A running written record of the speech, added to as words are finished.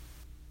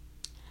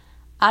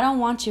I don't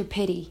want your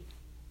pity.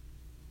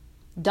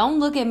 Don't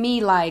look at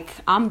me like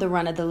I'm the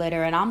run of the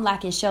litter and I'm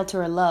lacking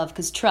shelter or love,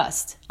 because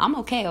trust, I'm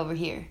okay over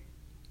here.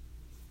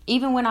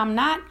 Even when I'm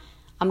not,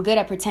 I'm good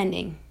at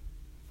pretending.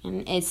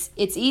 And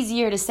it's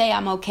easier to say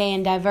I'm okay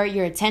and divert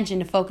your attention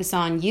to focus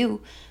on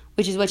you,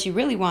 which is what you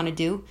really want to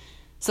do.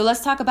 So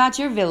let's talk about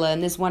your villa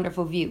and this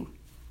wonderful view.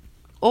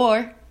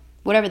 Or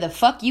whatever the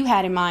fuck you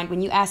had in mind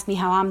when you asked me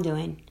how I'm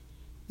doing.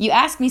 You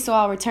asked me, so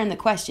I'll return the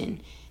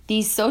question.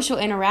 These social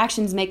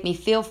interactions make me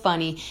feel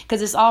funny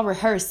because it's all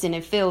rehearsed and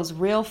it feels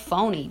real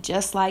phony,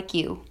 just like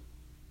you.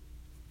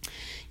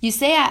 You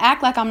say I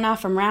act like I'm not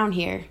from around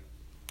here.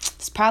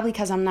 It's probably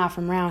because I'm not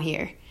from around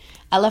here.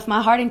 I left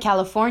my heart in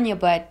California,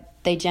 but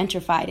they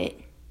gentrified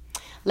it.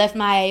 Left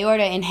my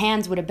aorta in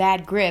hands with a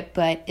bad grip,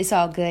 but it's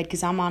all good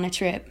because I'm on a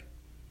trip.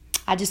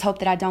 I just hope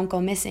that I don't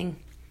go missing,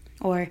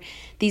 or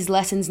these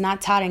lessons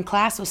not taught in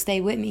class will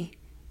stay with me.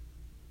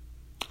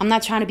 I'm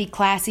not trying to be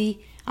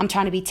classy. I'm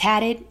trying to be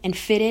tatted and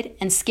fitted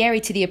and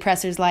scary to the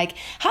oppressors, like,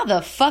 how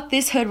the fuck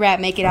this hood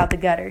rat make it out the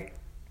gutter?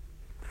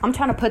 I'm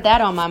trying to put that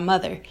on my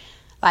mother.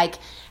 Like,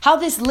 how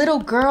this little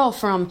girl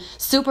from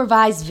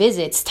supervised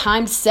visits,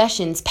 timed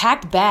sessions,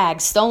 packed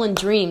bags, stolen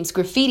dreams,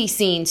 graffiti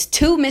scenes,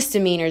 2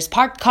 misdemeanors,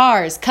 parked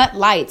cars, cut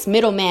lights,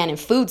 middleman, and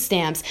food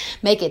stamps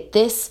make it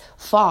this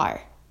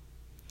far.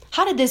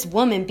 How did this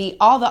woman beat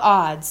all the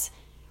odds,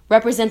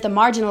 represent the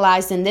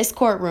marginalized in this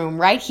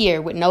courtroom right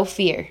here with no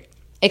fear,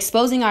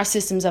 exposing our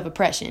systems of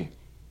oppression?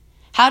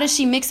 How does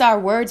she mix our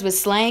words with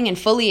slang and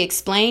fully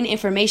explain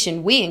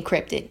information we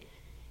encrypted?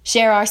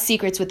 Share our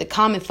secrets with the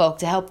common folk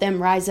to help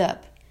them rise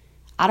up.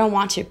 I don't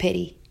want your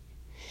pity.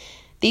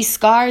 These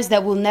scars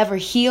that will never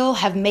heal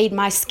have made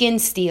my skin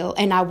steel,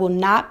 and I will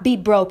not be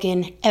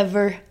broken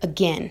ever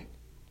again.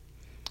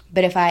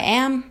 But if I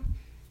am,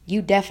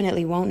 you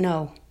definitely won't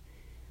know.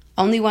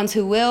 Only ones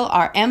who will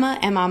are Emma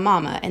and my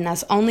mama, and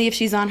that's only if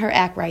she's on her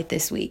act right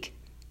this week.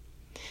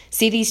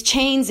 See, these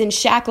chains and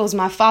shackles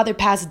my father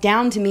passed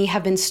down to me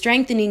have been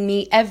strengthening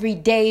me every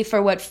day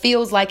for what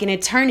feels like an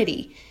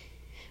eternity.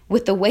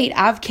 With the weight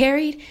I've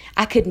carried,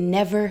 I could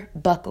never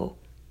buckle.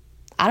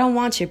 I don't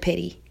want your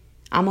pity.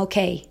 I'm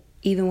okay,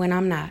 even when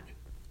I'm not.